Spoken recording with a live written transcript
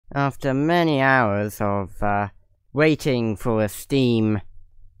after many hours of waiting for Steam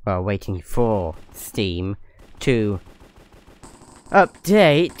to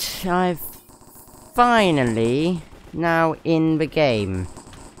update, I've finally now in the game.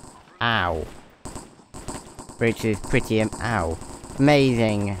 Ow. Which is pretty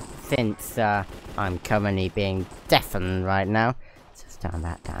amazing, since I'm currently being deafened right now. Let's just turn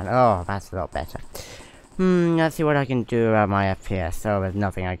that down. Oh, that's a lot better. Let's see what I can do about my FPS. Oh, there's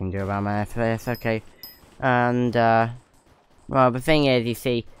nothing I can do about my FPS, okay. And, well, the thing is, you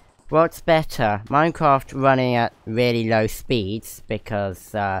see, what's better? Minecraft running at really low speeds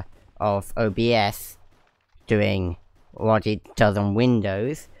because of OBS doing what it does on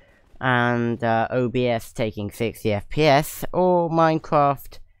Windows, and OBS taking 60 FPS, or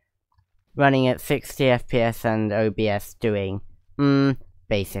Minecraft running at 60 FPS and OBS doing,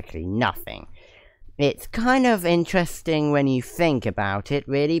 basically nothing. It's kind of interesting when you think about it,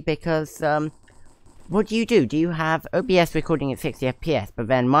 really, because, what do? Do you have OBS recording at 60 FPS, but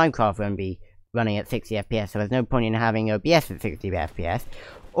then Minecraft won't be running at 60 FPS, so there's no point in having OBS at 60 FPS?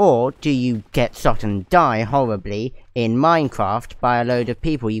 Or do you get shot and die horribly in Minecraft by a load of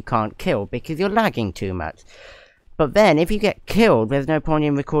people you can't kill because you're lagging too much? But then, if you get killed, there's no point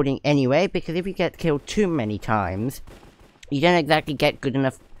in recording anyway, because if you get killed too many times, you don't exactly get good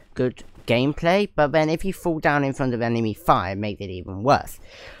gameplay, but then if you fall down in front of enemy fire, it makes it even worse.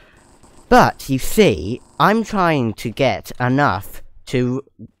 But, you see, I'm trying to get enough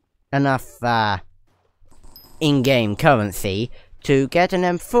in-game currency to get an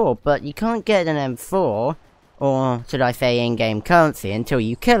M4, but you can't get an M4, or should I say in-game currency, until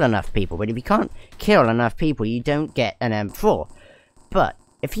you kill enough people. But if you can't kill enough people, you don't get an M4. But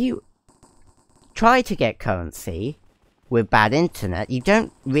if you try to get currency with bad internet, you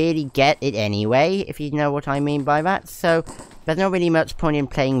don't really get it anyway, if you know what I mean by that. So there's not really much point in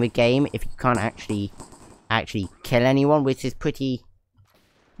playing the game if you can't actually kill anyone, which is pretty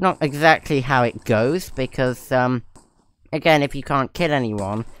not exactly how it goes, because again, if you can't kill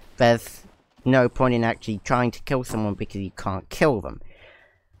anyone, there's no point in actually trying to kill someone because you can't kill them.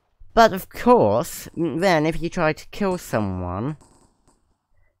 But of course, then if you try to kill someone...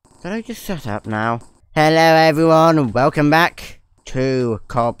 Did I just shut up now? Hello everyone, welcome back to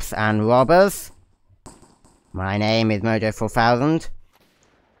Cops and Robbers. My name is Mojo4000.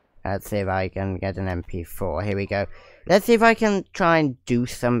 Let's see if I can get an MP4. Here we go. Let's see if I can try and do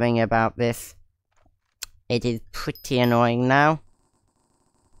something about this. It is pretty annoying now.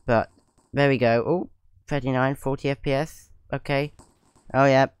 But, there we go. Oh, 39, 40 FPS. Okay. Oh,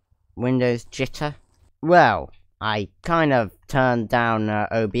 yeah. Windows jitter. Well, I kind of turned down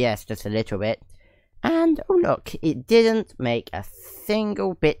OBS just a little bit. And, oh look, it didn't make a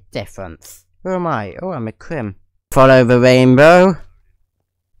single bit difference. Who am I? Oh, I'm a crim. Follow the rainbow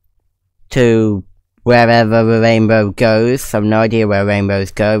to wherever the rainbow goes. I've no idea where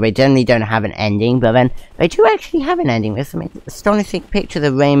rainbows go. They generally don't have an ending, but then they do actually have an ending. There's some astonishing pictures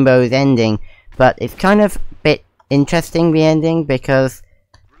of rainbows ending, but it's kind of a bit interesting, the ending, because,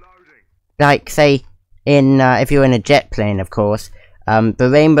 like, say, in, if you're in a jet plane, of course, the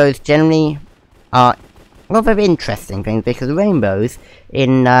rainbows generally are, well, very interesting things, because rainbows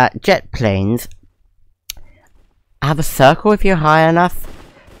in jet planes have a circle if you're high enough.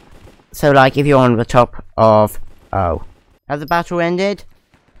 So, like, if you're on the top of... Oh. Has the battle ended?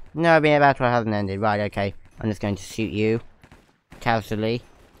 No, the battle hasn't ended. Right, okay. I'm just going to shoot you. Casually.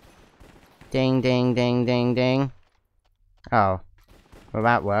 Ding, ding, ding, ding, ding. Oh. Well,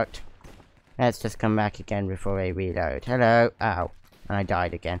 that worked. Let's just come back again before they reload. Hello. Ow. And I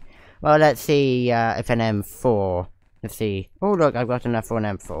died again. Well, let's see if an M4... Let's see. Oh, look, I've got enough for an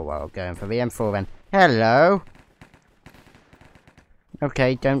M4. Well, going for the M4 then. Hello.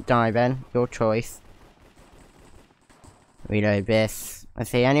 Okay, don't die then. Your choice. Reload this. I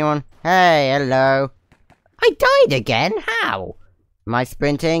see anyone? Hey, hello. I died again? How? Am I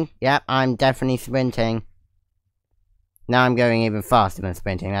sprinting? Yep, I'm definitely sprinting. Now I'm going even faster than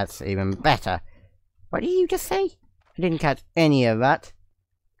sprinting. That's even better. What did you just say? I didn't catch any of that.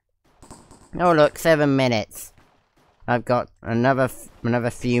 Oh look, 7 minutes. I've got another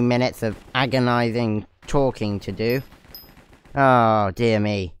few minutes of agonizing talking to do. Oh, dear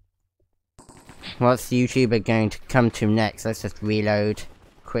me. What's the YouTuber going to come to next? Let's just reload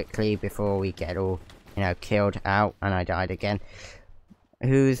quickly before we get all, you know, killed out. And I died again.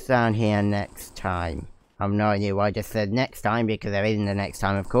 Who's down here next time? I have no idea why I just said next time, because there isn't a next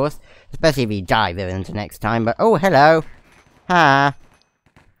time, of course. Especially if you die, there isn't a next time. But, oh, hello. Ha.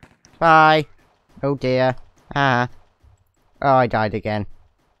 Bye. Oh, dear. Ha. Oh, I died again.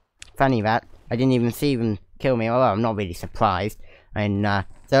 Funny that. I didn't even see them kill me, although I'm not really surprised. I mean,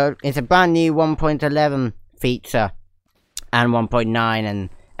 So it's a brand new 1.11 feature and 1.9 and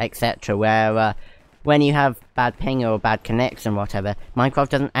etc. where when you have bad ping or bad connection, whatever, Minecraft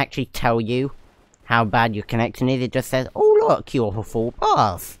doesn't actually tell you how bad your connection is. It just says, "Oh look, you're full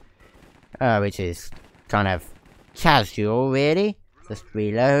path," which is kind of casual, really. Just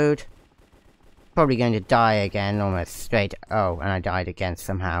reload. Probably going to die again, almost straight. Oh, and I died again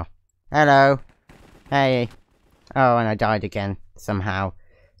somehow. Hello. Hey. Oh, and I died again somehow.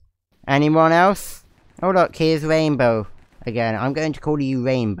 Anyone else? Oh look, here's Rainbow again. I'm going to call you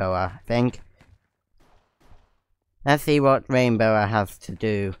Rainbow, I think. Let's see what Rainbow has to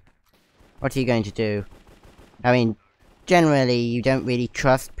do. What are you going to do? I mean, generally you don't really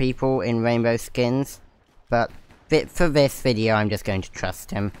trust people in rainbow skins, but for this video I'm just going to trust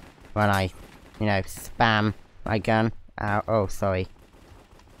him when I, you know, spam my gun. Ow, oh, sorry.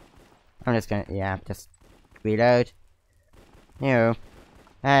 I'm just gonna, yeah, just reload. You.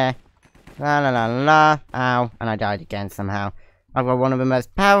 La la la la. Ow, and I died again somehow. I've got one of the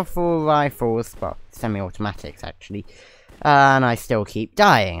most powerful rifles, well, semi-automatics actually, and I still keep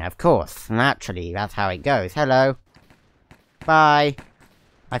dying, of course. Naturally, that's how it goes. Hello. Bye.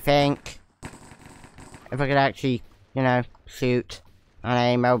 I think. If I could actually, you know, shoot and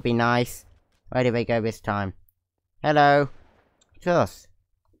aim, that would be nice. Where did they go this time? Hello. Just.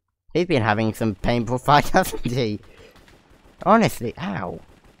 He's been having some painful fight, hasn't he? Honestly, ow.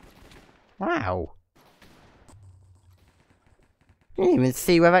 Wow. Didn't even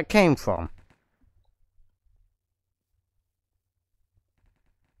see where that came from.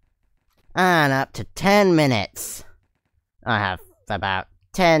 And up to 10 minutes. I have about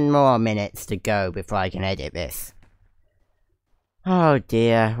 10 more minutes to go before I can edit this. Oh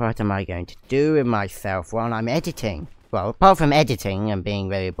dear, what am I going to do with myself while I'm editing? Well, apart from editing and being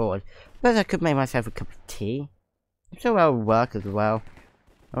very bored, but I could make myself a cup of tea. I'm sure that'll work as well.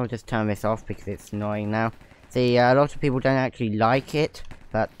 I'll just turn this off because it's annoying now. See, a lot of people don't actually like it,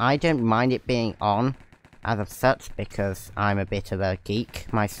 but I don't mind it being on as of such because I'm a bit of a geek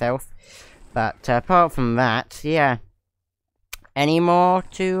myself. But apart from that, yeah. Any more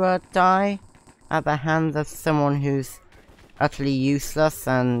to die at the hands of someone who's utterly useless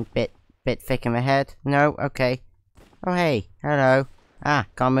and bit thick in the head? No? Okay. Oh hey, hello. Ah,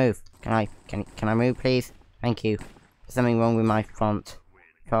 can't move. Can I move, please? Thank you. There's something wrong with my font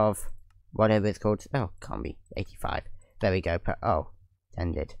of whatever it's called. Oh, can't be 85. There we go. Oh,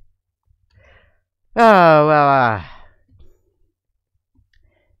 ended. Oh well.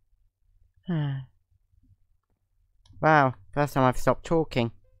 Wow, first time I've stopped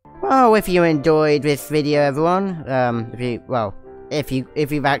talking. Well, if you enjoyed this video, everyone, if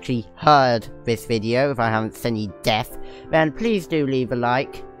you've actually heard this video, if I haven't sent you death, then please do leave a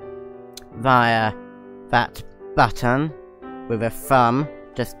like via that button with a thumb.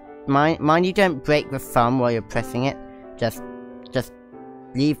 Just mind you don't break the thumb while you're pressing it. Just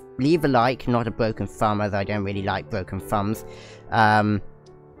leave a like, not a broken thumb, as I don't really like broken thumbs.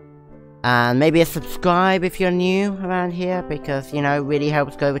 And maybe a subscribe if you're new around here, because, you know, really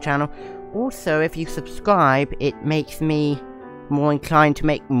helps grow the channel. Also, if you subscribe, it makes me more inclined to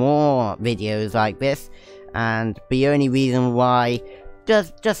make more videos like this. And the only reason why,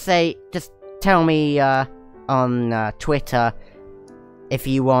 just tell me on Twitter if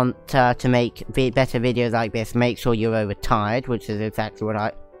you want to make better videos like this. Make sure you're overtired, which is exactly what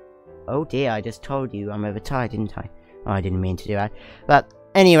I... Oh dear, I just told you I'm overtired, didn't I? Oh, I didn't mean to do that. But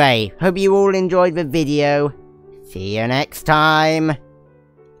anyway, hope you all enjoyed the video. See you next time.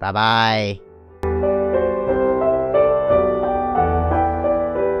 Bye-bye.